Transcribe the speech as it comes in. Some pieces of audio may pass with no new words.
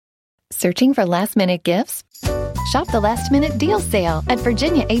Searching for last-minute gifts? Shop the last-minute deal sale at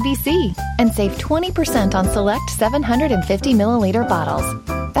Virginia ABC and save 20% on select 750-milliliter bottles.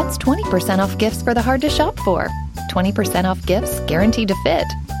 That's 20% off gifts for the hard to shop for, 20% off gifts guaranteed to fit,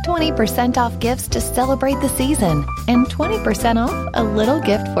 20% off gifts to celebrate the season, and 20% off a little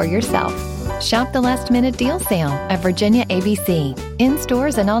gift for yourself. Shop the last-minute deal sale at Virginia ABC, in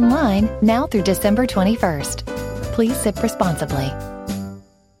stores and online now through December 21st. Please sip responsibly.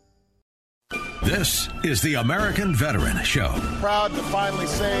 This is the American Veteran Show. Proud to finally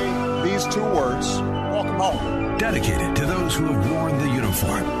say these two words, welcome home. Dedicated to those who have worn the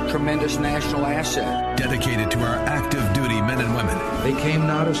uniform. Tremendous national asset. Dedicated to our active duty men and women. They came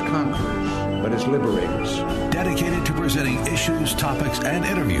not as conquerors, but as liberators. Dedicated to presenting issues, topics, and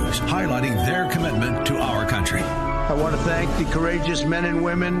interviews highlighting their commitment to our country. I want to thank the courageous men and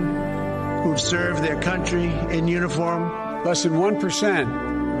women who've served their country in uniform. Less than 1%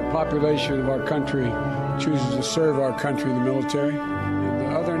 population of our country chooses to serve our country in the military. And the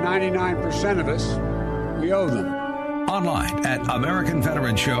other 99% of us, we owe them. Online at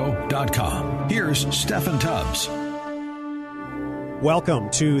AmericanVeteranShow.com. Here's Stephen Tubbs. Welcome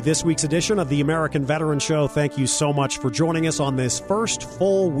to this week's edition of the American Veteran Show. Thank you so much for joining us on this first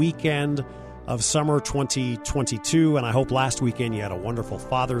full weekend of summer 2022, and I hope last weekend you had a wonderful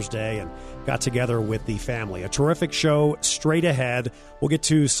Father's Day and got together with the family. A terrific show straight ahead. We'll get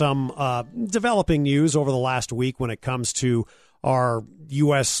to some developing news over the last week when it comes to our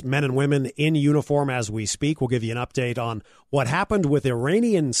U.S. men and women in uniform as we speak. We'll give you an update on what happened with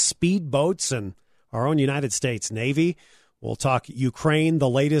Iranian speedboats and our own United States Navy. We'll talk Ukraine, the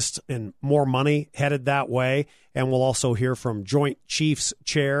latest, and more money headed that way. And we'll also hear from Joint Chiefs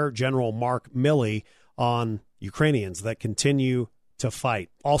Chair General Mark Milley on Ukrainians that continue to fight.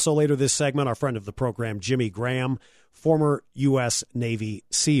 Also later this segment, our friend of the program, Jimmy Graham, former U.S. Navy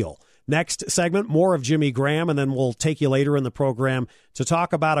SEAL. Next segment, more of Jimmy Graham, and then we'll take you later in the program to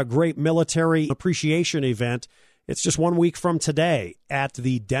talk about a great military appreciation event. It's just 1 week from today at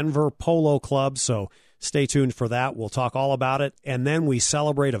the Denver Polo Club, so stay tuned for that. We'll talk all about it. And then we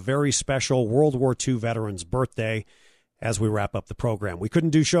celebrate a very special World War II veteran's birthday as we wrap up the program. We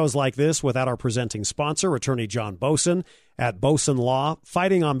couldn't do shows like this without our presenting sponsor, Attorney John Boesen at Boesen Law,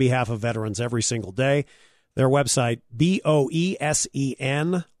 fighting on behalf of veterans every single day. Their website,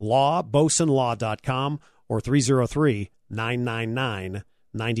 BOESEN Law, BoesenLaw.com, or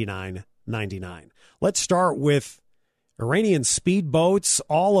 303-999-9999. Let's start with Iranian speedboats,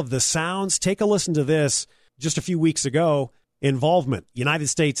 all of the sounds. Take a listen to this. Just a few weeks ago, involvement, United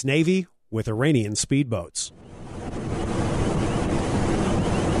States Navy with Iranian speedboats.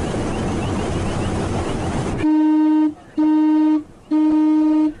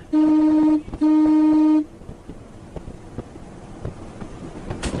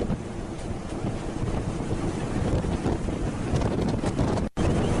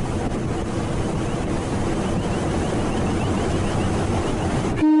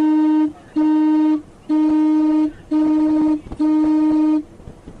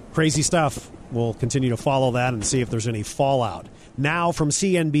 Crazy stuff. We'll continue to follow that and see if there's any fallout. Now from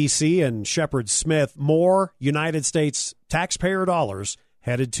CNBC and Shepard Smith, more United States taxpayer dollars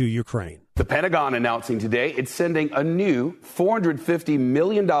headed to Ukraine. The Pentagon announcing today it's sending a new $450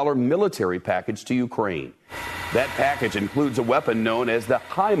 million military package to Ukraine. That package includes a weapon known as the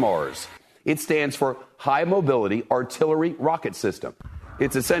HIMARS. It stands for High Mobility Artillery Rocket System.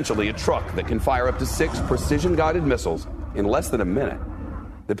 It's essentially a truck that can fire up to 6 precision-guided missiles in less than a minute.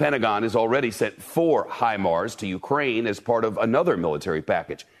 The Pentagon has already sent 4 HIMARS to Ukraine as part of another military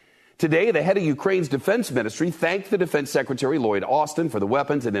package. Today, the head of Ukraine's defense ministry thanked the Defense Secretary Lloyd Austin for the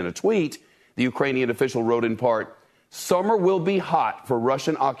weapons, and in a tweet, the Ukrainian official wrote in part, "Summer will be hot for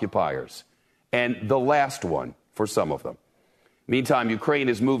Russian occupiers, and the last one for some of them." Meantime, Ukraine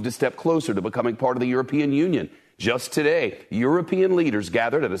has moved a step closer to becoming part of the European Union. Just today, European leaders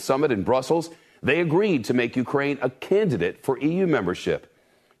gathered at a summit in Brussels. They agreed to make Ukraine a candidate for EU membership.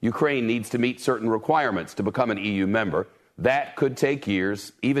 Ukraine needs to meet certain requirements to become an EU member. That could take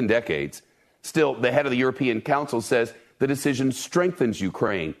years, even decades. Still, the head of the European Council says the decision strengthens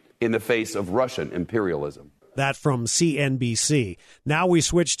Ukraine in the face of Russian imperialism. That from CNBC. Now we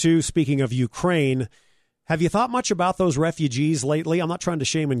switch to, speaking of Ukraine, have you thought much about those refugees lately? I'm not trying to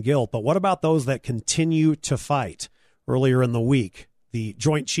shame and guilt, but what about those that continue to fight? Earlier in the week, the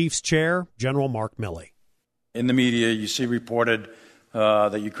Joint Chiefs Chair, General Mark Milley. In the media, you see reported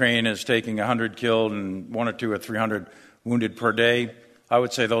that Ukraine is taking 100 killed and 100 or 200 or 300 wounded per day. I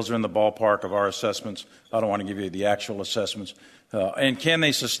would say those are in the ballpark of our assessments. I don't want to give you the actual assessments. And can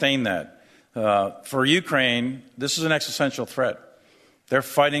they sustain that? For Ukraine, this is an existential threat. They're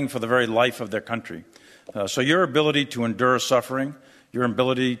fighting for the very life of their country. So your ability to endure suffering, your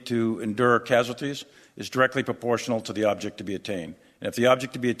ability to endure casualties is directly proportional to the object to be attained. And if the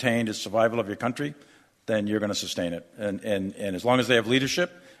object to be attained is survival of your country, then you're going to sustain it. And as long as they have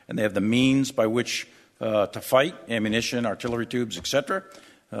leadership and they have the means by which to fight, ammunition, artillery tubes, etc.,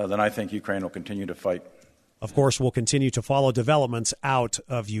 then I think Ukraine will continue to fight. Of course, we'll continue to follow developments out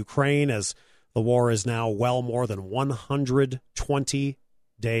of Ukraine as the war is now well more than 120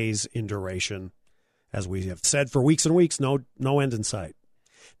 days in duration. As we have said for weeks and weeks, no end in sight.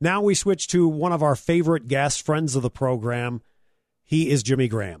 Now we switch to one of our favorite guests, friends of the program. He is Jimmy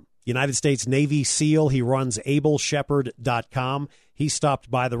Graham, United States Navy SEAL. He runs ableshepherd.com. He stopped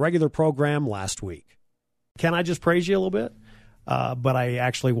by the regular program last week. Can I just praise you a little bit? But I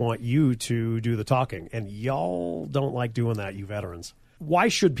actually want you to do the talking. And y'all don't like doing that, you veterans. Why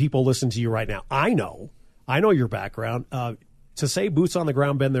should people listen to you right now? I know your background. To say boots on the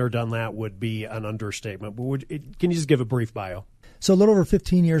ground, been there, done that would be an understatement. But can you just give a brief bio? So a little over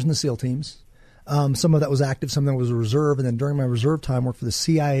 15 years in the SEAL teams. Some of that was active, some of that was a reserve. And then during my reserve time, worked for the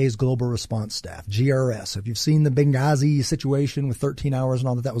CIA's Global Response Staff, GRS. If you've seen the Benghazi situation with 13 hours and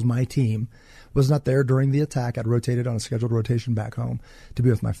all that was my team. Was not there during the attack. I'd rotated on a scheduled rotation back home to be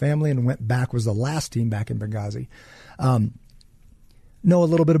with my family and went back, was the last team back in Benghazi. Know a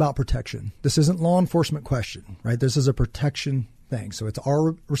little bit about protection. This isn't law enforcement question, right? This is a protection thing. So it's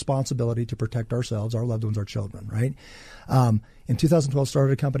our responsibility to protect ourselves, our loved ones, our children, right? In 2012,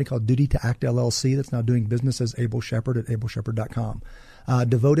 started a company called Duty to Act LLC that's now doing business as Able Shepherd at ableshepherd.com.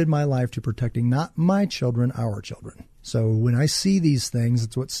 Devoted my life to protecting not my children, our children. So when I see these things,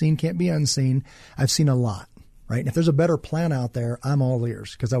 it's what seen can't be unseen. I've seen a lot, right? And if there's a better plan out there, I'm all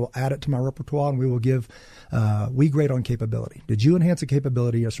ears because I will add it to my repertoire and we will give, we grade on capability. Did you enhance a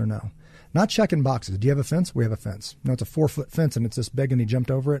capability, yes or no? Not checking boxes. Do you have a fence? We have a fence. No, it's a 4-foot fence and it's this big and he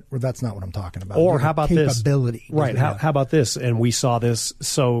jumped over it. Well, that's not what I'm talking about. Or how about capability? This? Right. How about this? And we saw this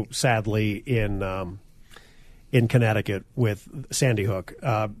so sadly in Connecticut with Sandy Hook.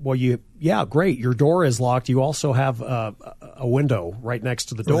 Great. Your door is locked. You also have a window right next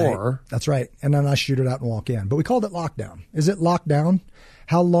to the door. Right. That's right. And then I shoot it out and walk in. But we called it lockdown. Is it locked down?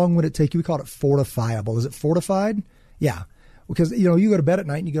 How long would it take you? We called it fortifiable. Is it fortified? Yeah. Because, you go to bed at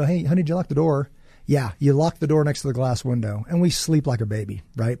night and you go, hey, honey, did you lock the door? Yeah. You lock the door next to the glass window. And we sleep like a baby,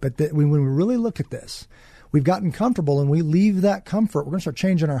 right? But when we really look at this, we've gotten comfortable and we leave that comfort. We're going to start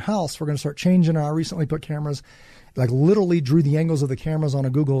changing our house. We're going to start changing our recently put cameras, like literally drew the angles of the cameras on a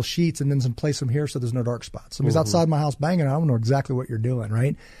Google Sheets and then place them here so there's no dark spots. Somebody's outside my house banging, I don't know exactly what you're doing,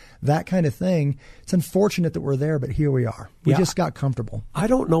 right? That kind of thing. It's unfortunate that we're there, but here we are. We just got comfortable. I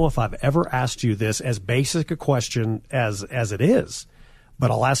don't know if I've ever asked you this as basic a question as it is,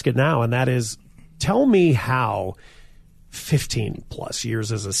 but I'll ask it now, and that is, tell me how 15 plus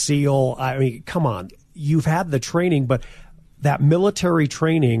years as a SEAL, I mean, come on, you've had the training, but that military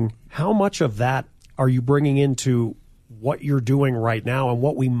training, how much of that are you bringing into what you're doing right now and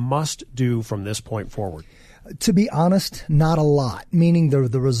what we must do from this point forward? To be honest, not a lot, meaning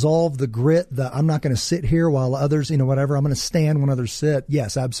the resolve, the grit, I'm not going to sit here while others, whatever, I'm going to stand when others sit.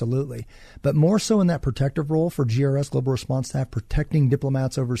 Yes, absolutely. But more so in that protective role for GRS, Global Response Staff, protecting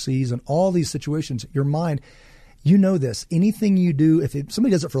diplomats overseas and all these situations, your mind, this. Anything you do, if somebody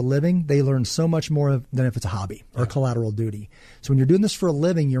does it for a living, they learn so much more than if it's a hobby or collateral duty. So when you're doing this for a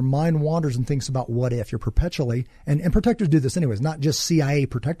living, your mind wanders and thinks about what if. You're perpetually, and protectors do this anyways, not just CIA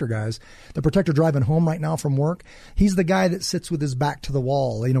protector guys. The protector driving home right now from work, he's the guy that sits with his back to the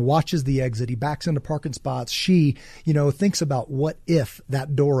wall, watches the exit. He backs into parking spots. She, thinks about what if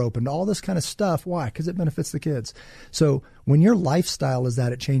that door opened, all this kind of stuff. Why? Because it benefits the kids. So when your lifestyle is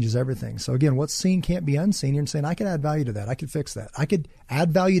that, it changes everything. So again, what's seen can't be unseen. You're saying, I could add value to that. I could fix that. I could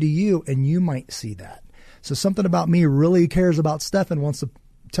add value to you, and you might see that. So something about me really cares about Steph and wants to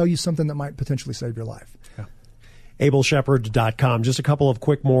tell you something that might potentially save your life. Yeah. ableshepherd.com. Just a couple of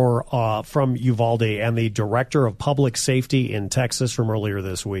quick more from Uvalde and the Director of Public Safety in Texas from earlier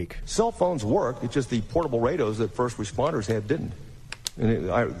this week. Cell phones work. It's just the portable radios that first responders had didn't. And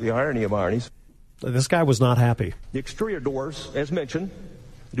the irony of ironies. This guy was not happy. The exterior doors, as mentioned,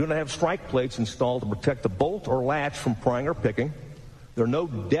 do not have strike plates installed to protect the bolt or latch from prying or picking. There are no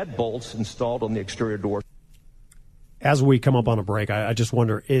dead bolts installed on the exterior doors. As we come up on a break, I just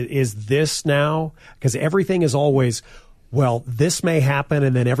wonder, is this now, because everything is always, well, this may happen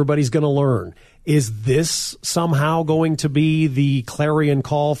and then everybody's going to learn. Is this somehow going to be the clarion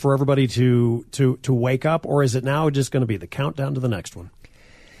call for everybody to wake up, or is it now just going to be the countdown to the next one?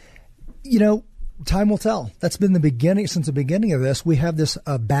 Time will tell. That's been since the beginning of this. We have this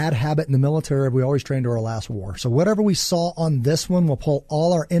bad habit in the military. We always train to our last war. So whatever we saw on this one, we'll pull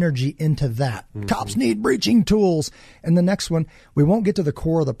all our energy into that. Mm-hmm. Cops need breaching tools. And the next one, we won't get to the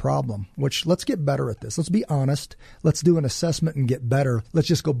core of the problem, which let's get better at this. Let's be honest. Let's do an assessment and get better. Let's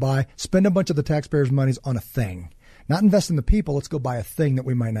just go spend a bunch of the taxpayers' monies on a thing. Not invest in the people. Let's go buy a thing that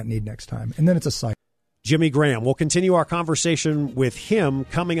we might not need next time. And then it's a cycle. Jimmy Graham. We'll continue our conversation with him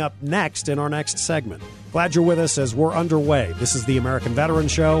coming up next in our next segment. Glad you're with us as we're underway. This is the American Veteran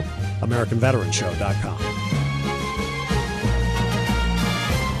Show,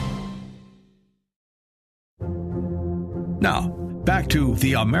 AmericanVeteranShow.com. Now, back to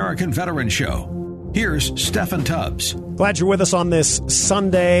the American Veteran Show. Here's Stephen Tubbs. Glad you're with us on this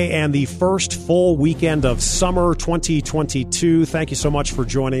Sunday and the first full weekend of summer 2022. Thank you so much for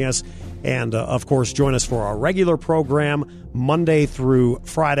joining us. And, of course, join us for our regular program Monday through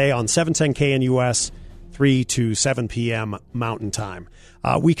Friday on 710 KNUS, 3 to 7 p.m. Mountain Time.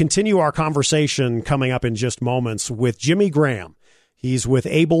 We continue our conversation coming up in just moments with Jimmy Graham. He's with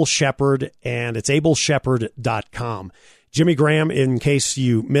Able Shepherd, and it's ableshepherd.com. Jimmy Graham, in case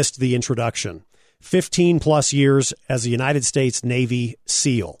you missed the introduction, 15-plus years as a United States Navy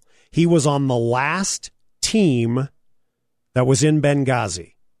SEAL. He was on the last team that was in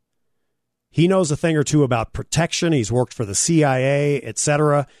Benghazi. He knows a thing or two about protection. He's worked for the CIA,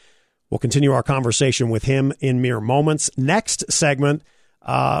 etc. We'll continue our conversation with him in mere moments. Next segment,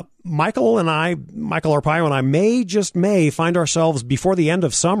 Michael Arpaio and I may find ourselves before the end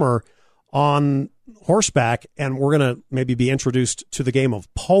of summer on horseback, and we're going to maybe be introduced to the game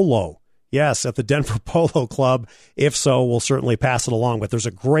of polo. Yes, at the Denver Polo Club. If so, we'll certainly pass it along. But there's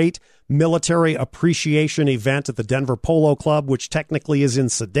a great military appreciation event at the Denver Polo Club, which technically is in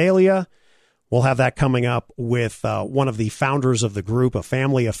Sedalia. We'll have that coming up with one of the founders of the group, a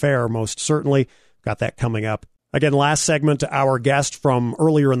family affair, most certainly. Got that coming up. Again, last segment, our guest from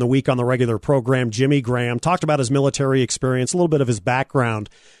earlier in the week on the regular program, Jimmy Graham, talked about his military experience, a little bit of his background.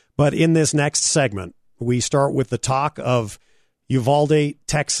 But in this next segment, we start with the talk of Uvalde,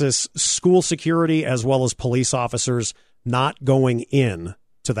 Texas school security, as well as police officers not going in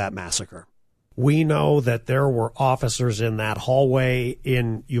to that massacre. We know that there were officers in that hallway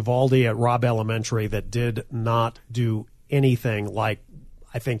in Uvalde at Robb Elementary that did not do anything like,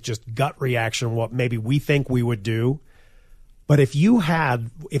 I think, just gut reaction, what maybe we think we would do. But if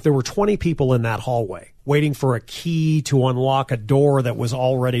there were 20 people in that hallway waiting for a key to unlock a door that was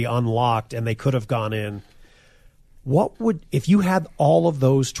already unlocked and they could have gone in, if you had all of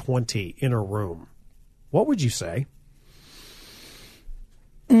those 20 in a room, what would you say?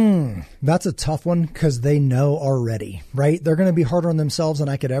 That's a tough one because they know already, right? They're going to be harder on themselves than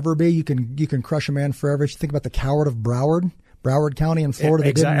I could ever be. You can crush a man forever. You think about the coward of Broward County in Florida.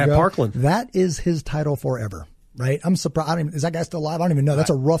 Exactly, at Parkland. That is his title forever, right? I'm surprised. Is that guy still alive? I don't even know. That's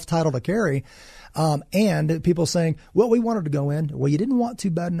a rough title to carry. And people saying, well, we wanted to go in. Well, you didn't want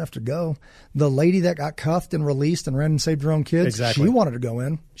to bad enough to go. The lady that got cuffed and released and ran and saved her own kids, exactly. She wanted to go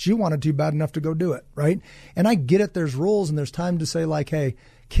in. She wanted to bad enough to go do it, right? And I get it. There's rules and there's time to say like, hey,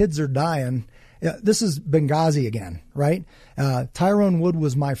 kids are dying. This is Benghazi again, right? Tyrone Wood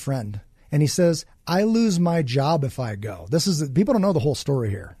was my friend. And he says, I lose my job if I go. People don't know the whole story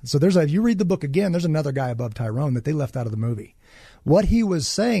here. So if you read the book again, there's another guy above Tyrone that they left out of the movie. What he was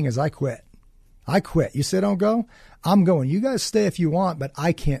saying is, I quit. You say don't go, I'm going. You guys stay if you want, but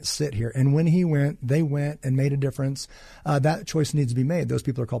I can't sit here. And when he went, they went and made a difference. That choice needs to be made. Those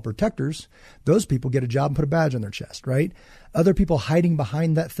people are called protectors. Those people get a job and put a badge on their chest, right? Other people hiding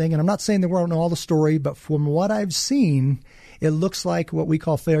behind that thing. And I'm not saying they won't know all the story, but from what I've seen, it looks like what we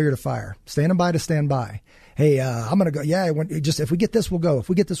call failure to fire. Standing by to stand by. Hey, I'm going to go. Yeah, if we get this, we'll go. If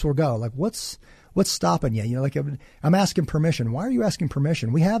we get this, we'll go. Like, what's stopping you? Like I'm asking permission. Why are you asking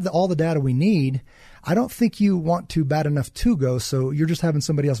permission? We have all the data we need. I don't think you want to bad enough to go, so you're just having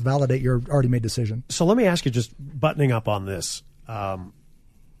somebody else validate your already made decision. So let me ask you, just buttoning up on this. Am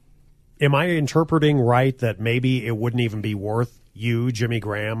I interpreting right that maybe it wouldn't even be worth you, Jimmy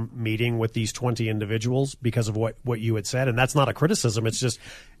Graham, meeting with these 20 individuals because of what you had said? And that's not a criticism. It's just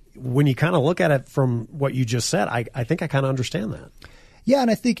when you kind of look at it from what you just said, I think I kind of understand that. Yeah,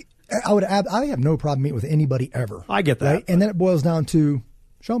 and I think I have no problem meeting with anybody ever. I get that. Right? And then it boils down to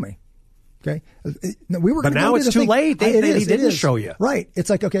show me. Okay. But now it's too late. They didn't show you. Right.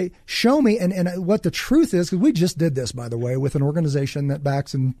 It's like, okay, show me. And what the truth is, because we just did this, by the way, with an organization that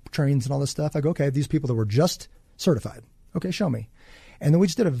backs and trains and all this stuff. I go, okay, these people that were just certified. Okay, show me. And then we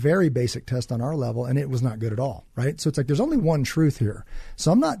just did a very basic test on our level, and it was not good at all, right? So it's like there's only one truth here.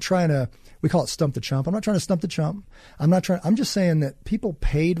 So I'm not trying to, we call it stump the chump. I'm not trying to stump the chump. I'm just saying that people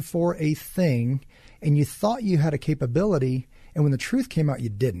paid for a thing, and you thought you had a capability, and when the truth came out, you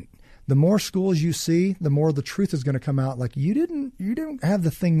didn't. The more schools you see, the more the truth is going to come out. Like you didn't have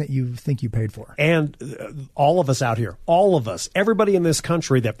the thing that you think you paid for. And all of us out here, all of us, everybody in this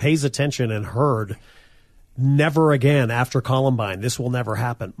country that pays attention and heard, never again after Columbine, this will never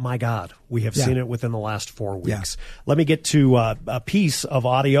happen. My God, we have seen it within the last 4 weeks. Yeah. Let me get to a piece of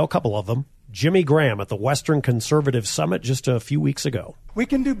audio, a couple of them. Jimmy Graham at the Western Conservative Summit just a few weeks ago. We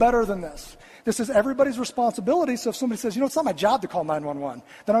can do better than this. This is everybody's responsibility. So if somebody says, it's not my job to call 911,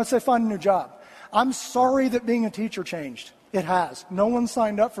 then I would say find a new job. I'm sorry that being a teacher changed. It has. No one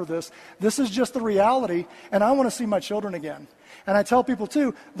signed up for this. This is just the reality, and I want to see my children again. And I tell people,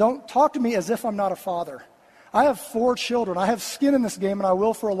 too, don't talk to me as if I'm not a father. I have 4 children. I have skin in this game, and I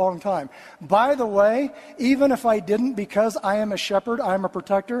will for a long time. By the way, even if I didn't, because I am a shepherd, I am a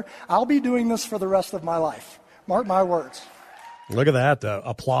protector, I'll be doing this for the rest of my life. Mark my words. Look at that.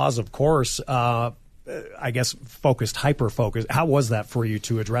 Applause, of course. I guess hyper-focused. How was that for you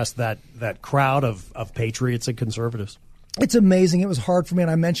to address that crowd of patriots and conservatives? It's amazing. It was hard for me,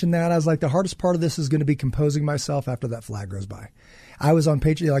 and I mentioned that. I was like, the hardest part of this is going to be composing myself after that flag goes by. I was on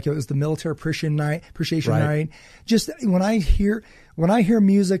Patriot, like it was the military appreciation night. Just when I hear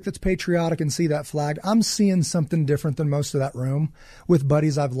music that's patriotic and see that flag, I'm seeing something different than most of that room, with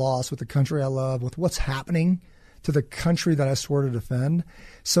buddies I've lost, with the country I love, with what's happening to the country that I swore to defend.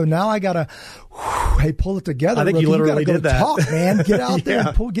 So now I got to, pull it together. I think you literally did that. Talk, man. Get out there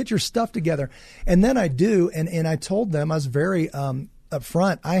and get your stuff together. And then I do. And I told them, I was very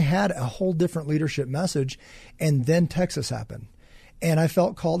upfront. I had a whole different leadership message. And then Texas happened. And I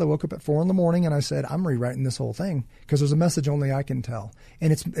felt called. I woke up at 4 a.m. and I said, I'm rewriting this whole thing because there's a message only I can tell.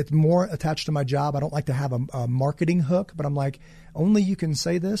 And it's more attached to my job. I don't like to have a marketing hook, but I'm like, only you can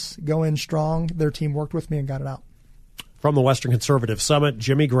say this. Go in strong. Their team worked with me and got it out. From the Western Conservative Summit,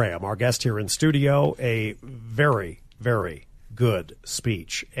 Jimmy Graham, our guest here in studio, a very, very good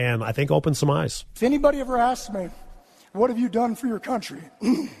speech, and I think opened some eyes. If anybody ever asks me, what have you done for your country?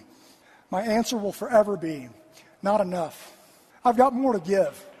 My answer will forever be, not enough. I've got more to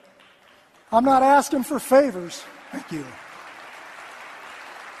give. I'm not asking for favors. Thank you.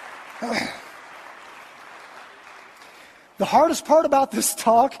 The hardest part about this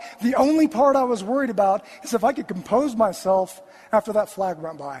talk, the only part I was worried about, is if I could compose myself after that flag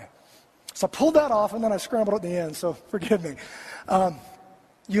went by. So I pulled that off, and then I scrambled at the end, so forgive me.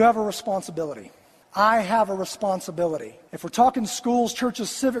 You have a responsibility. I have a responsibility. If we're talking schools,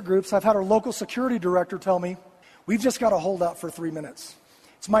 churches, civic groups, I've had our local security director tell me, we've just got to hold out for 3 minutes.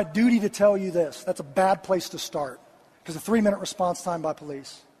 It's my duty to tell you this. That's a bad place to start, because a 3-minute response time by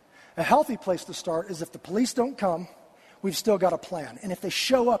police. A healthy place to start is if the police don't come, we've still got a plan. And if they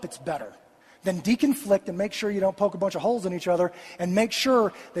show up, it's better. Then deconflict and make sure you don't poke a bunch of holes in each other, and make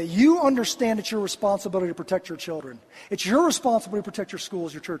sure that you understand it's your responsibility to protect your children. It's your responsibility to protect your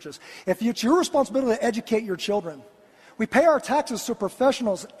schools, your churches. If it's your responsibility to educate your children. We pay our taxes so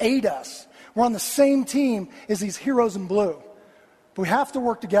professionals aid us. We're on the same team as these heroes in blue. But we have to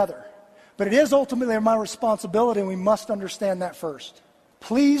work together. But it is ultimately my responsibility, and we must understand that first.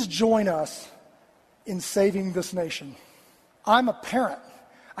 Please join us in saving this nation. I'm a parent.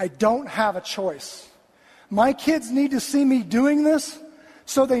 I don't have a choice. My kids need to see me doing this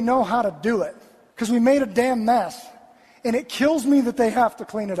so they know how to do it. Because we made a damn mess. And it kills me that they have to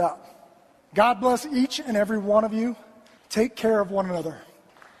clean it up. God bless each and every one of you. Take care of one another.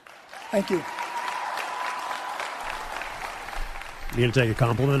 Thank you. You going to take a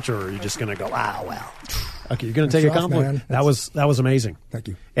compliment, or are you just going to go, well. Okay, you're going to take a compliment. That was amazing. Thank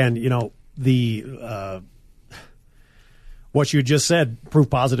you. And, what you just said, proof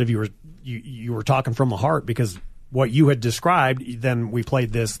positive you were talking from the heart, because what you had described, then we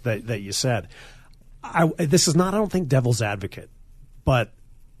played this that you said. This is not, I don't think, devil's advocate, but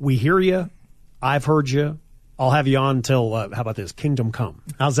we hear you. I've heard you. I'll have you on until, how about this, Kingdom Come.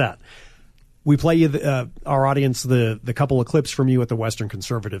 How's that? We play you, our audience, the couple of clips from you at the Western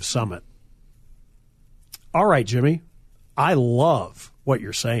Conservative Summit. All right, Jimmy, I love what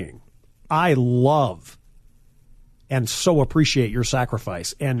you're saying. I love and so appreciate your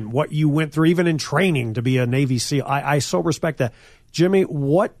sacrifice and what you went through, even in training to be a Navy SEAL. I so respect that. Jimmy,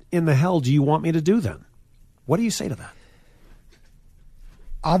 what in the hell do you want me to do then? What do you say to that?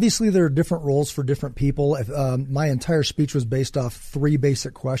 Obviously, there are different roles for different people. My entire speech was based off 3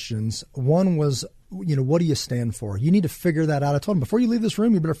 basic questions. One was, what do you stand for? You need to figure that out. I told him, before you leave this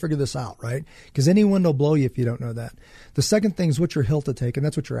room, you better figure this out, right? Because any wind will blow you if you don't know that. The second thing is, what's your hill to take? And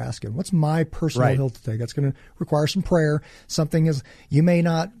that's what you're asking. What's my personal hill to take? That's going to require some prayer. Something is, you may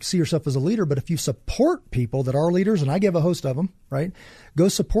not see yourself as a leader, but if you support people that are leaders, and I give a host of them, right? Go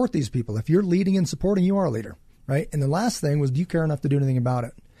support these people. If you're leading and supporting, you are a leader, right? And the last thing was, do you care enough to do anything about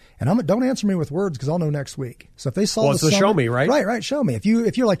it? And don't answer me with words, because I'll know next week. So if they saw show me, right? Right. Show me. If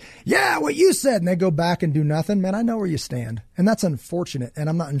you're like, yeah, what you said, and they go back and do nothing, man, I know where you stand. And that's unfortunate. And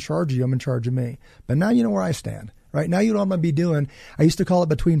I'm not in charge of you. I'm in charge of me. But now you know where I stand. Right now, you know what I'm going to be doing. I used to call it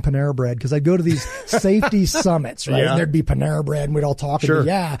between Panera Bread, because I'd go to these safety summits, right? Yeah. And there'd be Panera Bread, and we'd all talk. Sure. And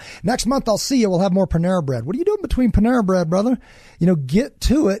yeah, next month I'll see you. We'll have more Panera Bread. What are you doing between Panera Bread, brother? Get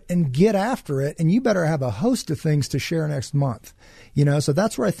to it and get after it, and you better have a host of things to share next month. So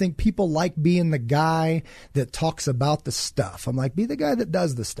that's where I think people like being the guy that talks about the stuff. I'm like, be the guy that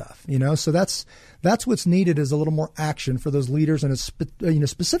does the stuff, So that's what's needed, is a little more action for those leaders, and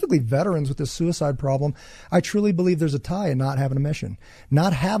specifically veterans with this suicide problem. I truly believe there's a tie in not having a mission.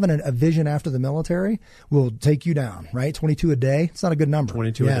 Not having a vision after the military will take you down, right? 22 a day. It's not a good number.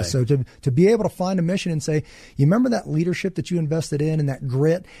 22 a day. So to be able to find a mission and say, you remember that leadership that you invested in and that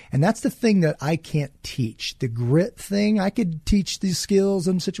grit? And that's the thing that I can't teach. The grit thing, I could teach these skills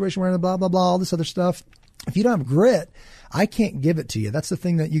and situation where blah, blah, blah, all this other stuff. If you don't have grit, I can't give it to you. That's the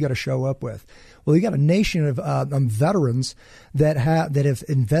thing that you got to show up with. Well, you got a nation of veterans that have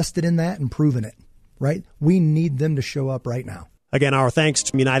invested in that and proven it, right? We need them to show up right now. Again, our thanks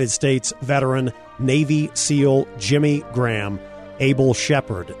to United States veteran, Navy SEAL Jimmy Graham,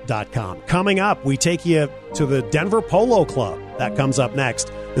 AbelShepherd.com. Coming up, we take you to the Denver Polo Club. That comes up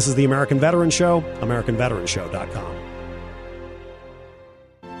next. This is the American Veteran Show, AmericanVeteranShow.com.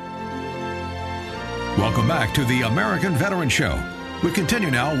 Welcome back to the American Veteran Show. We continue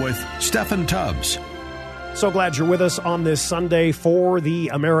now with Stephen Tubbs. So glad you're with us on this Sunday for the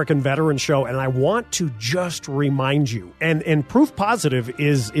American Veteran Show. And I want to just remind you, and Proof Positive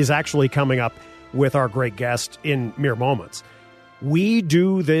is actually coming up with our great guest in mere moments. We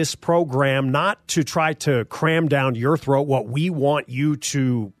do this program not to try to cram down your throat what we want you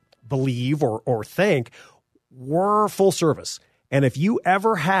to believe or think. We're full service. And if you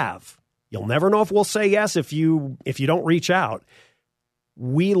ever have, you'll never know if we'll say yes if you don't reach out.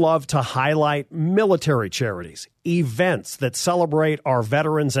 We love to highlight military charities, events that celebrate our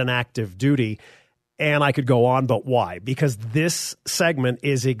veterans and active duty. And I could go on, but why? Because this segment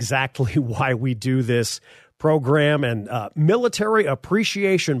is exactly why we do this program. And Military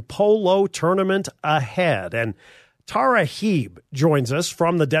Appreciation Polo Tournament ahead. And Tara Heeb joins us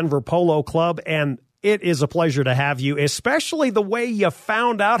from the Denver Polo Club. And it is a pleasure to have you, especially the way you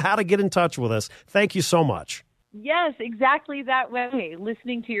found out how to get in touch with us. Thank you so much. Yes, exactly that way.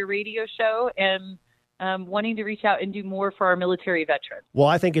 Listening to your radio show and wanting to reach out and do more for our military veterans. Well,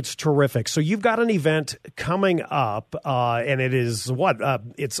 I think it's terrific. So you've got an event coming up, and it is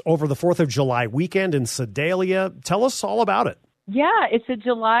it's over the 4th of July weekend in Sedalia. Tell us all about it. Yeah, it's a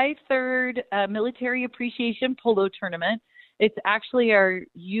July 3rd Military Appreciation Polo Tournament. It's actually our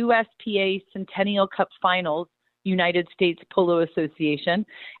USPA Centennial Cup Finals, United States Polo Association,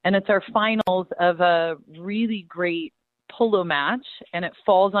 and it's our finals of a really great polo match, and it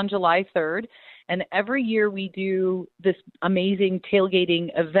falls on July 3rd. And every year we do this amazing tailgating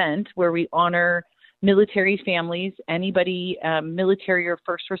event where we honor military families. Anybody, military or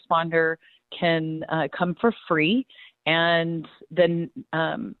first responder, can come for free, and then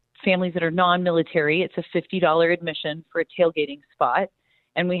families that are non-military, it's a $50 admission for a tailgating spot.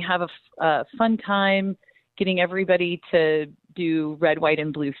 And we have a fun time getting everybody to do red, white,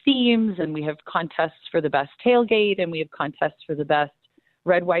 and blue themes. And we have contests for the best tailgate, and we have contests for the best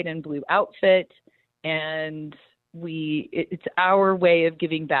red, white, and blue outfit. And it's our way of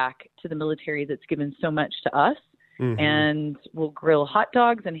giving back to the military that's given so much to us. Mm-hmm. And we'll grill hot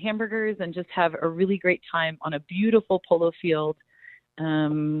dogs and hamburgers and just have a really great time on a beautiful polo field,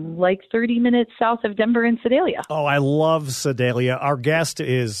 like 30 minutes south of Denver in Sedalia. Oh, I love Sedalia. Our guest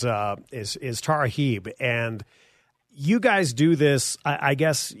is Tara Heeb, and you guys do this. I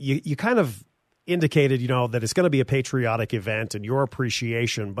guess you kind of indicated, that it's going to be a patriotic event and your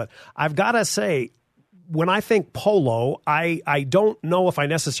appreciation. But I've got to say, when I think polo, I don't know if I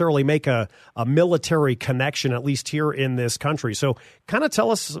necessarily make a military connection, at least here in this country. So kind of tell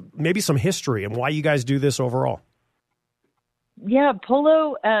us maybe some history and why you guys do this overall. Yeah,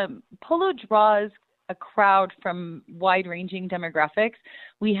 polo draws a crowd from wide-ranging demographics.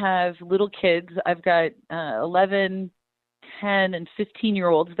 We have little kids. I've got 11, 10, and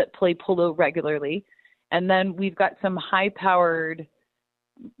 15-year-olds that play polo regularly. And then we've got some high-powered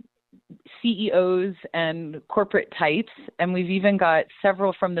CEOs and corporate types, and we've even got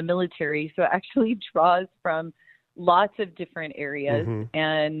several from the military. So it actually draws from lots of different areas,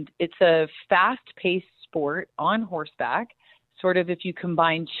 and it's a fast-paced sport on horseback. Sort of if you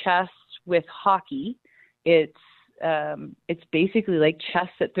combine chess with hockey, it's basically like chess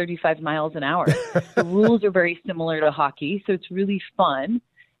at 35 miles an hour. The rules are very similar to hockey, so it's really fun.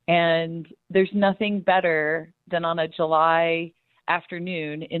 And there's nothing better than on a July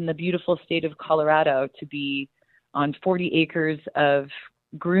afternoon in the beautiful state of Colorado to be on 40 acres of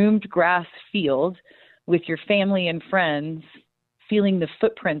groomed grass field with your family and friends, feeling the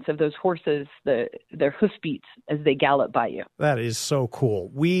footprints of those horses, their hoofbeats as they gallop by you. That is so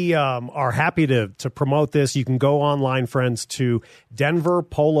cool. We are happy to promote this. You can go online, friends, to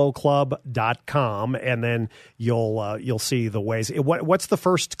denverpoloclub.com, and then you'll see the ways. What's the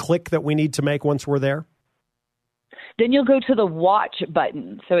first click that we need to make once we're there? Then you'll go to the watch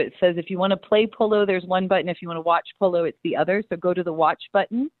button. So it says if you want to play polo, there's one button. If you want to watch polo, it's the other. So go to the watch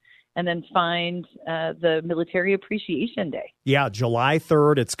button and then find the Military Appreciation Day. Yeah, July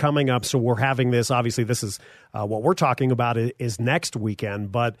 3rd, it's coming up. So we're having this. Obviously, this is what we're talking about is next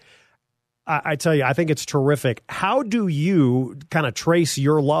weekend. But I tell you, I think it's terrific. How do you kind of trace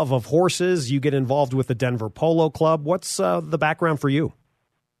your love of horses? You get involved with the Denver Polo Club. What's the background for you?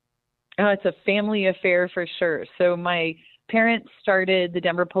 It's a family affair for sure. So my parents started the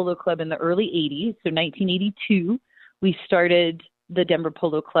Denver Polo Club in the early 80s. So 1982, we started the Denver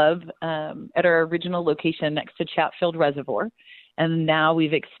Polo Club at our original location next to Chatfield Reservoir. And now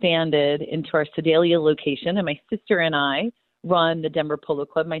we've expanded into our Sedalia location. And my sister and I run the Denver Polo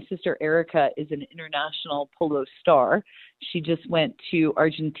Club. My sister Erica is an international polo star. She just went to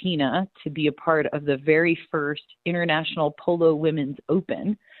Argentina to be a part of the very first International Polo Women's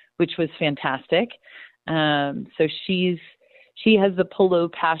Open, which was fantastic. So she has the polo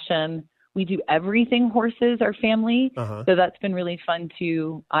passion. We do everything horses, our family. So that's been really fun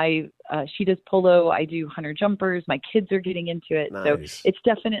too. She does polo. I do hunter jumpers. My kids are getting into it. Nice. So it's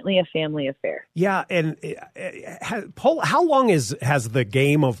definitely a family affair. Yeah. And how long has the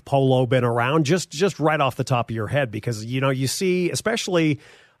game of polo been around? Just right off the top of your head, because, you see, especially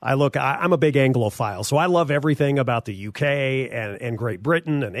I'm a big Anglophile, so I love everything about the UK and Great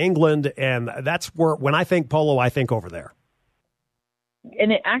Britain and England, and that's where, when I think polo, I think over there.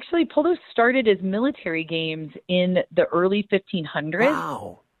 And polo started as military games in the early 1500s.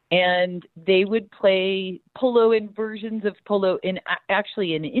 Wow. And they would play polo in versions of polo in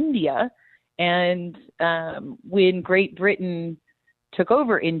India. And when Great Britain took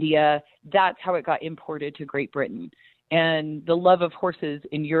over India, that's how it got imported to Great Britain. And the love of horses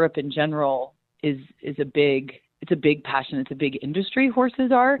in Europe in general is a big passion. It's a big industry,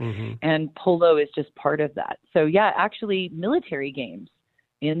 horses are, and polo is just part of that. So yeah, actually military games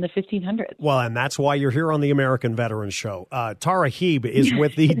in the 1500s. Well, and that's why you're here on the American Veterans Show. Tara Heeb is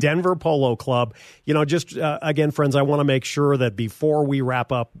with the Denver Polo Club. Again, friends, I want to make sure that before we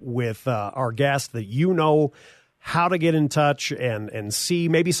wrap up with our guest, that how to get in touch and see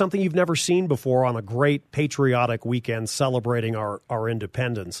maybe something you've never seen before on a great patriotic weekend celebrating our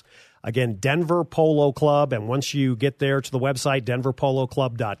independence. Again, Denver Polo Club, and once you get there to the website,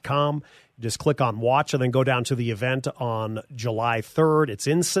 denverpoloclub.com, just click on watch and then go down to the event on July 3rd. It's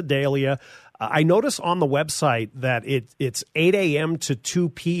in Sedalia. I notice on the website that it's 8 a.m. to 2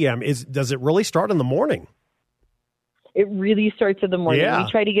 p.m. Does it really start in the morning? It really starts in the morning. Yeah.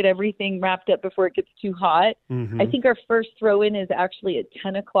 We try to get everything wrapped up before it gets too hot. I think our first throw-in is actually at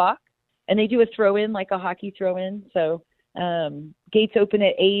 10 o'clock, and they do a throw-in like a hockey throw-in. So gates open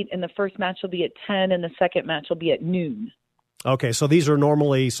at 8, and the first match will be at 10, and the second match will be at noon. Okay, so these are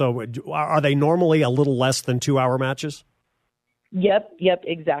are they normally a little less than 2-hour matches? Yep,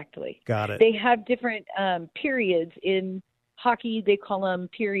 exactly. Got it. They have different periods. In hockey, they call them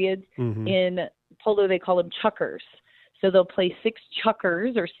periods. In polo, they call them chukkers. So they'll play 6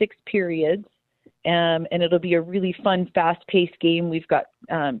 chukkers or 6 periods, and it'll be a really fun, fast-paced game. We've got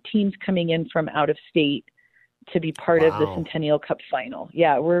teams coming in from out of state to be part of the Centennial Cup final.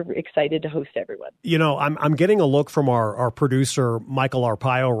 Yeah, we're excited to host everyone. I'm getting a look from our producer, Michael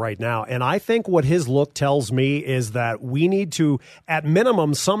Arpaio, right now, and I think what his look tells me is that we need to, at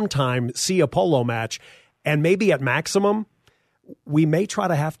minimum, sometime see a polo match, and maybe at maximum, we may try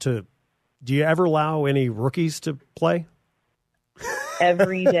to have to. Do you ever allow any rookies to play?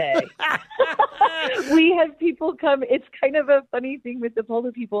 Every day. We have people come. It's kind of a funny thing with the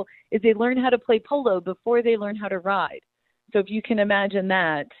polo people is they learn how to play polo before they learn how to ride. So if you can imagine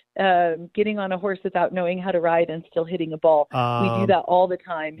that, getting on a horse without knowing how to ride and still hitting a ball, we do that all the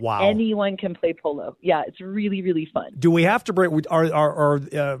time. Wow. Anyone can play polo. Yeah, it's really, really fun. Do we have to bring?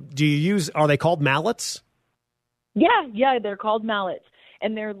 Do you use? Are they called mallets? Yeah, they're called mallets,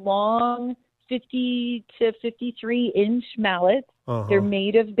 and they're long, 50 to 53-inch mallets. They're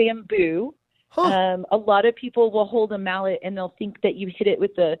made of bamboo. A lot of people will hold a mallet and they'll think that you hit it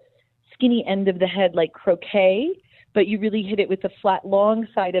with the skinny end of the head like croquet, but you really hit it with the flat, long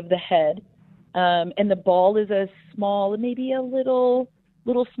side of the head. And the ball is a small, maybe a little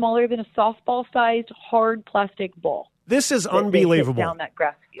smaller than a softball-sized hard plastic ball. This is unbelievable. Down that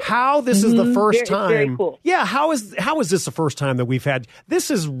grass field. How this is the first time? Very cool. Yeah, how is this the first time that we've had? This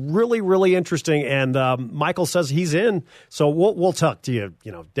is really, really interesting. And Michael says he's in, so we'll talk to you,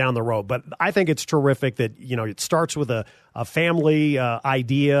 down the road. But I think it's terrific that it starts with a family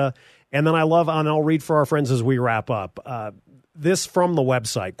idea, and then and I'll read for our friends as we wrap up. This from the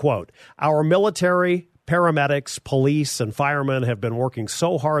website, quote, "Our military, paramedics, police, and firemen have been working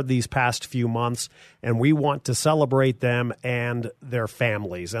so hard these past few months, and we want to celebrate them and their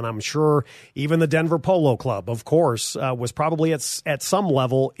families." And I'm sure even the Denver Polo Club, of course, was probably at some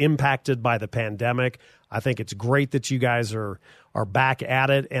level impacted by the pandemic. I think it's great that you guys are back at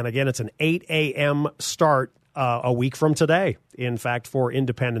it. And again, it's an 8 a.m. start a week from today, in fact, for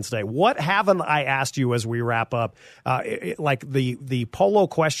Independence Day. What haven't I asked you as we wrap up? Like the polo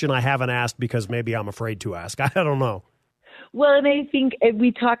question I haven't asked because maybe I'm afraid to ask. I don't know. Well, and I think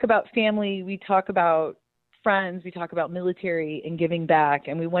we talk about family, we talk about friends, we talk about military and giving back,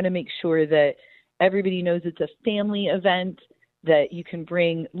 and we want to make sure that everybody knows it's a family event, that you can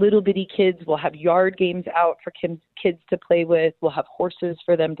bring little bitty kids. We'll have yard games out for kids to play with. We'll have horses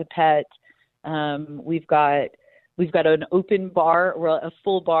for them to pet. We've got an open bar or a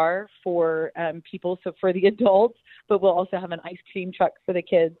full bar for people, so for the adults, but we'll also have an ice cream truck for the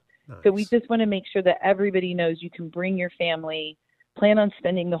kids. Nice. So we just want to make sure that everybody knows you can bring your family, plan on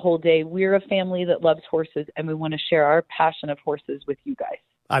spending the whole day. We're a family that loves horses, and we want to share our passion of horses with you guys.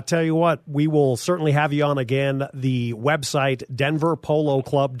 I tell you what, we will certainly have you on again. The website,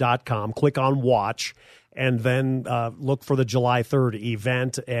 denverpoloclub.com. Click on watch. And then look for the July 3rd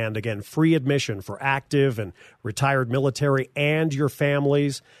event. And again, free admission for active and retired military and your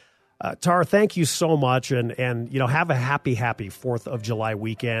families. Tara, thank you so much. And have a happy 4th of July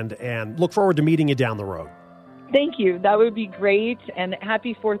weekend. And look forward to meeting you down the road. Thank you. That would be great. And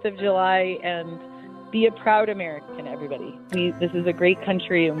happy 4th of July. And be a proud American, everybody. This is a great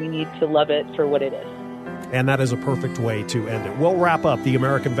country, and we need to love it for what it is. And that is a perfect way to end it. We'll wrap up the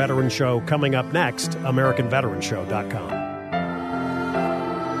American Veteran Show coming up next, AmericanVeteranShow.com.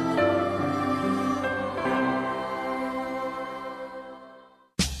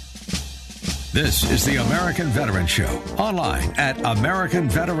 This is the American Veteran Show, online at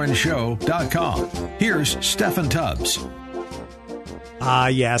AmericanVeteranShow.com. Here's Stephen Tubbs.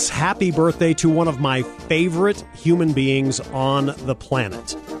 Yes, happy birthday to one of my favorite human beings on the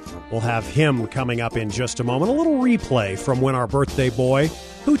planet. We'll have him coming up in just a moment. A little replay from when our birthday boy,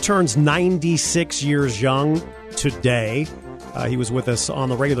 who turns 96 years young today, he was with us on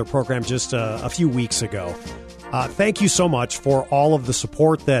the regular program just a few weeks ago. Thank you so much for all of the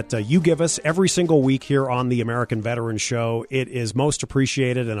support that you give us every single week here on the American Veteran Show. It is most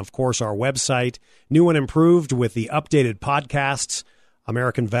appreciated. And, of course, our website, new and improved with the updated podcasts,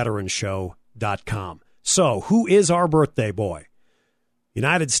 AmericanVeteranShow.com. So, who is our birthday boy?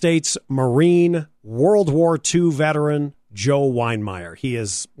 United States Marine, World War II veteran, Joe Weinmeier. He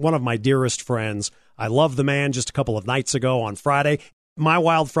is one of my dearest friends. I love the man. Just a couple of nights ago on Friday, my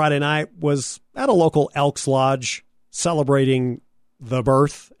Wild Friday night was at a local Elks Lodge celebrating the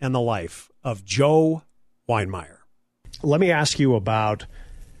birth and the life of Joe Weinmeier. Let me ask you about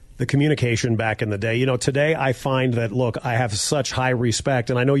the communication back in the day. Today I find that, look, I have such high respect,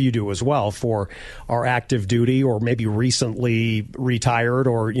 and I know you do as well, for our active duty or maybe recently retired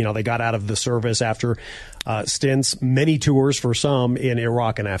or, they got out of the service after stints, many tours for some in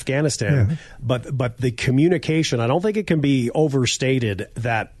Iraq and Afghanistan. Yeah. But the communication, I don't think it can be overstated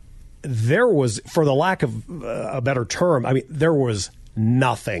that there was, for the lack of a better term, there was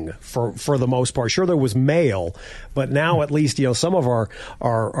nothing for the most part. Sure, there was mail, but now at least, some of our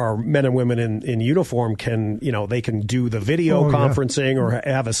men and women in uniform can, they can do the video conferencing or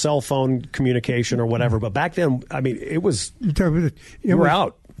have a cell phone communication or whatever. But back then, it was, you were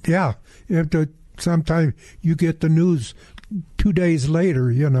out. Yeah. Sometimes you get the news 2 days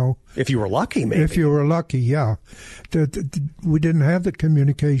later, If you were lucky, maybe. If you were lucky, yeah. We didn't have the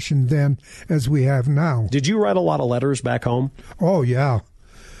communication then as we have now. Did you write a lot of letters back home? Oh, yeah.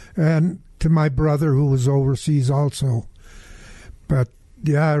 And to my brother, who was overseas also. But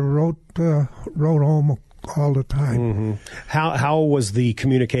yeah, I wrote home all the time. Mm-hmm. How was the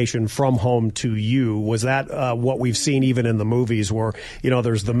communication from home to you? Was that what we've seen even in the movies, where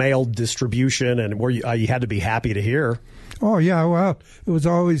there's the mail distribution, and where you had to be happy to hear? Oh yeah, well, it was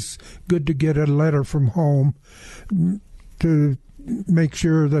always good to get a letter from home to make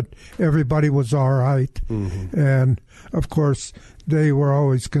sure that everybody was all right. Mm-hmm. And of course, they were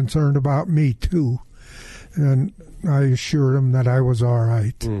always concerned about me too, and I assured them that I was all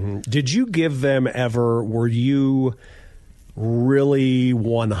right. Mm-hmm. Did you give them ever, were you really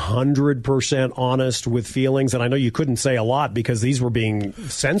 100% honest with feelings? And I know you couldn't say a lot because these were being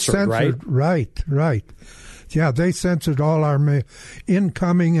censored, right? Right. Yeah, they censored all our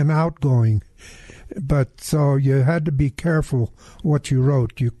incoming and outgoing. But so you had to be careful what you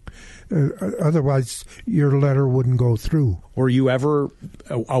wrote. Otherwise, your letter wouldn't go through. Were you ever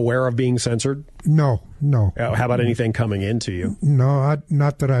aware of being censored? No. How about anything coming into you? No,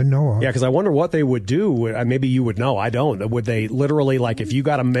 not that I know of. Yeah, because I wonder what they would do. Maybe you would know. I don't. Would they literally, like, if you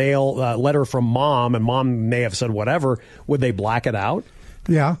got a mail letter from mom, and mom may have said whatever, would they black it out?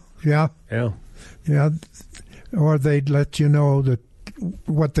 Yeah. Or they'd let you know that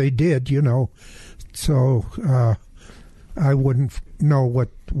what they did, so I wouldn't know what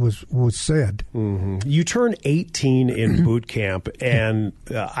was said. Mm-hmm. You turned 18 in boot camp, and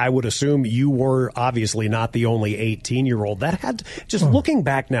I would assume you were obviously not the only 18-year-old. That had looking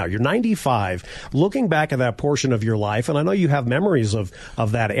back now, you're 95, looking back at that portion of your life, and I know you have memories of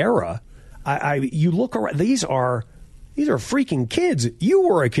that era. You look around; these are freaking kids. You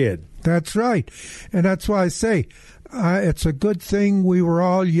were a kid. That's right, and that's why I say. It's a good thing we were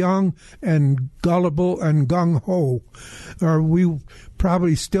all young and gullible and gung-ho, or we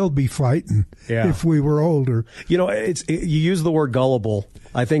probably still be fighting if we were older. You use the word gullible.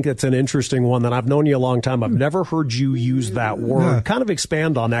 I think it's an interesting one that I've known you a long time. I've never heard you use that word. Yeah. Kind of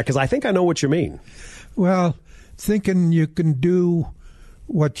expand on that, because I think I know what you mean. Well, thinking you can do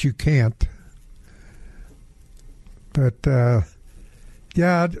what you can't. But...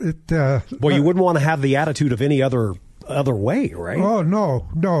 yeah. Well, you wouldn't want to have the attitude of any other way, right? Oh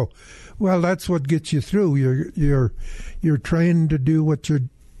no. Well, that's what gets you through. You're trained to do what you're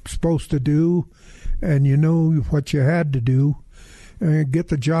supposed to do, and you know what you had to do, and get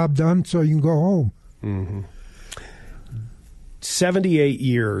the job done so you can go home. Mm-hmm. 78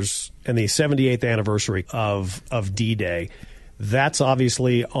 years and the 78th anniversary of D-Day. That's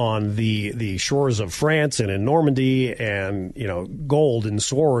obviously on the shores of France and in Normandy, and Gold and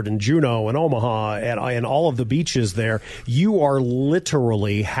Sword and Juno and Omaha and all of the beaches there. You are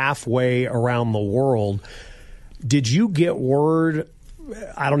literally halfway around the world. Did you get word?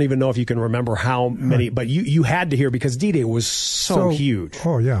 I don't even know if you can remember how many, but you had to hear, because D-Day was so huge.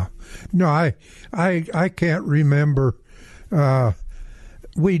 Oh yeah, no, I can't remember.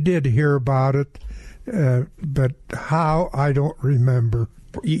 We did hear about it. But how, I don't remember.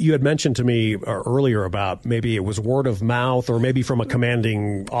 You had mentioned to me earlier about maybe it was word of mouth, or maybe from a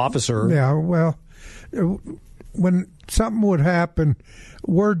commanding officer. Yeah, well, when something would happen,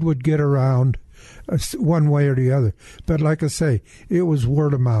 word would get around one way or the other. But like I say, it was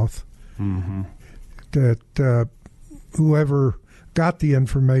word of mouth. Mm-hmm. That whoever got the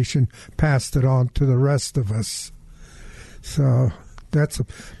information passed it on to the rest of us. So... that's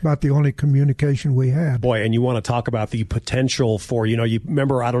about the only communication we had. Boy, and you want to talk about the potential for, you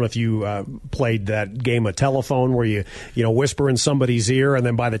remember, I don't know if you played that game of telephone where you whisper in somebody's ear, and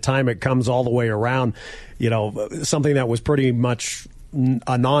then by the time it comes all the way around, something that was pretty much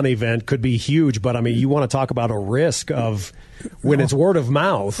a non-event could be huge. But, I mean, you want to talk about a risk of when it's word of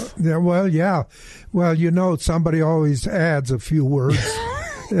mouth. Yeah. Well, somebody always adds a few words.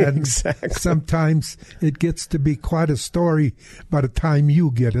 And exactly. Sometimes it gets to be quite a story by the time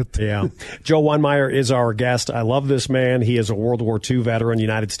you get it. Yeah. Joe Weinmeier is our guest. I love this man. He is a World War II veteran,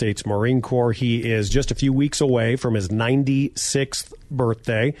 United States Marine Corps. He is just a few weeks away from his 96th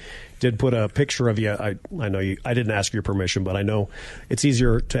birthday. Did put a picture of you. I know you. I didn't ask your permission, but I know it's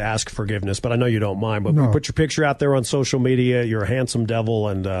easier to ask forgiveness. But I know you don't mind. But we put your picture out there on social media. You're a handsome devil,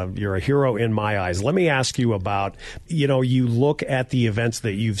 and you're a hero in my eyes. Let me ask you about. You look at the events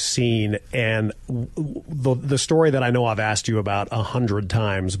that you've seen, and the story that I know I've asked you about 100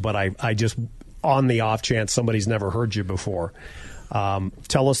 times, but I just, on the off chance somebody's never heard you before,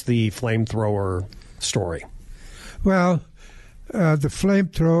 tell us the flamethrower story. Well. The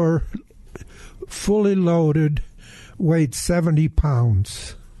flamethrower, fully loaded, weighed 70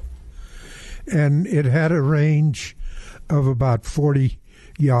 pounds. And it had a range of about 40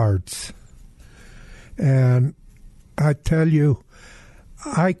 yards. And I tell you,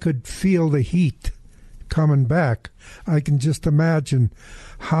 I could feel the heat coming back. I can just imagine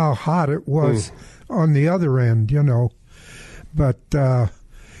how hot it was on the other end, But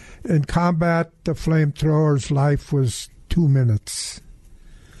in combat, the flamethrower's life was 2 minutes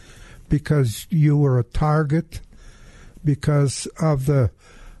because you were a target because of the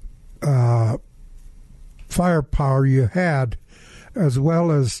firepower you had, as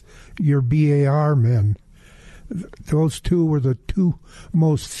well as your BAR men. Those two were the two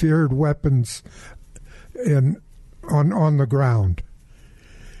most feared weapons on the ground.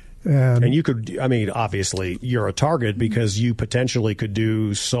 And you could, obviously, you're a target because you potentially could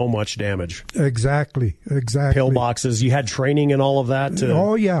do so much damage. Exactly. Pillboxes. You had training and all of that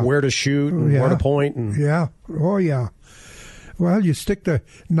where to shoot and where to point. Well, you stick the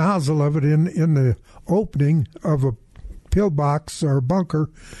nozzle of it in the opening of a pillbox or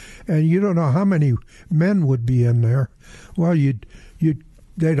bunker, and you don't know how many men would be in there. Well,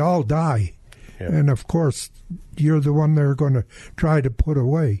 they'd all die. Yep. And, of course, you're the one they're going to try to put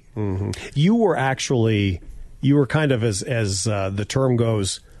away. Mm-hmm. You were kind of, as the term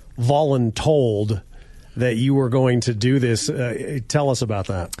goes, voluntold that you were going to do this. Tell us about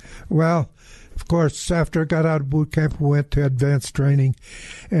that. Well, of course, after I got out of boot camp, we went to advanced training,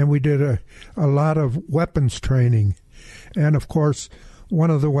 and we did a lot of weapons training. And, of course,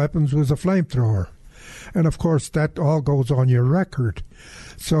 one of the weapons was a flamethrower. And, of course, that all goes on your record.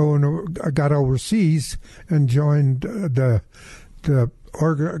 So when I got overseas and joined the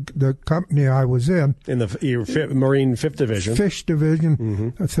company I was in the Marine 5th Division. 5th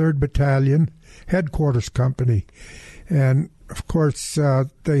Division, 3rd Battalion, headquarters company. And, of course,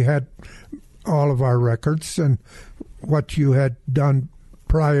 they had all of our records and what you had done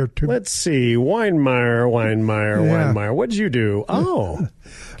prior to. Let's see, Weinmeier. What did you do? Oh,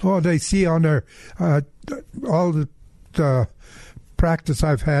 they see on there all the practice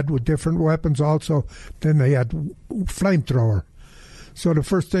I've had with different weapons. Also, then they had flamethrower. So the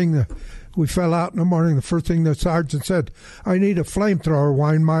first thing we fell out in the morning, the first thing the sergeant said, "I need a flamethrower,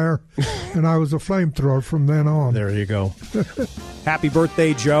 Weinmeier," and I was a flamethrower from then on. There you go. Happy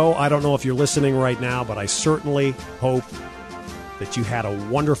birthday, Joe. I don't know if you're listening right now, but I certainly hope that you had a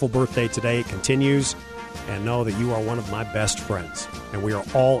wonderful birthday today. It continues, and know that you are one of my best friends, and we are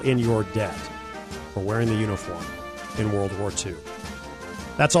all in your debt for wearing the uniform in World War II.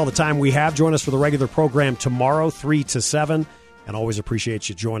 That's all the time we have. Join us for the regular program tomorrow, 3 to 7, and always appreciate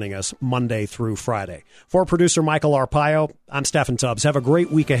you joining us Monday through Friday. For producer Michael Arpaio, I'm Stephen Tubbs. Have a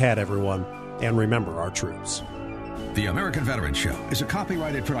great week ahead, everyone, and remember our troops. The American Veterans Show is a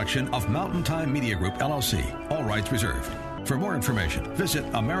copyrighted production of Mountain Time Media Group, LLC. All rights reserved. For more information, visit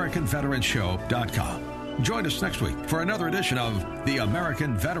AmericanVeteransShow.com. Join us next week for another edition of The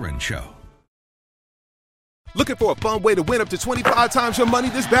American Veterans Show. Looking for a fun way to win up to 25 times your money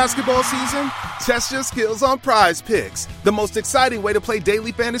this basketball season? Test your skills on Prize Picks, the most exciting way to play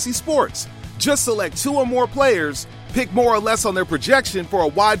daily fantasy sports. Just select 2 or more players, pick more or less on their projection for a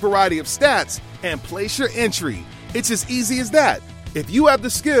wide variety of stats, and place your entry. It's as easy as that. If you have the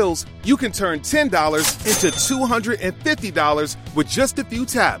skills, you can turn $10 into $250 with just a few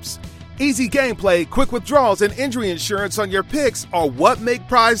taps. Easy gameplay, quick withdrawals, and injury insurance on your picks are what make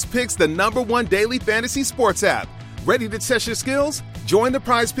Prize Picks the #1 daily fantasy sports app. Ready to test your skills? Join the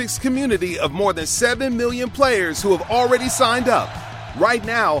Prize Picks community of more than 7 million players who have already signed up. Right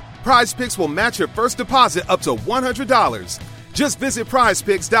now, Prize Picks will match your first deposit up to $100. Just visit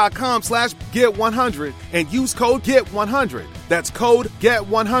prizepicks.com/get100 and use code GET100. That's code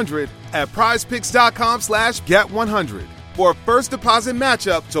GET100 at prizepicks.com/get100 for a first deposit match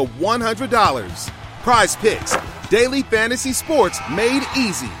up to $100. Prize Picks, daily fantasy sports made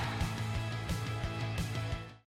easy.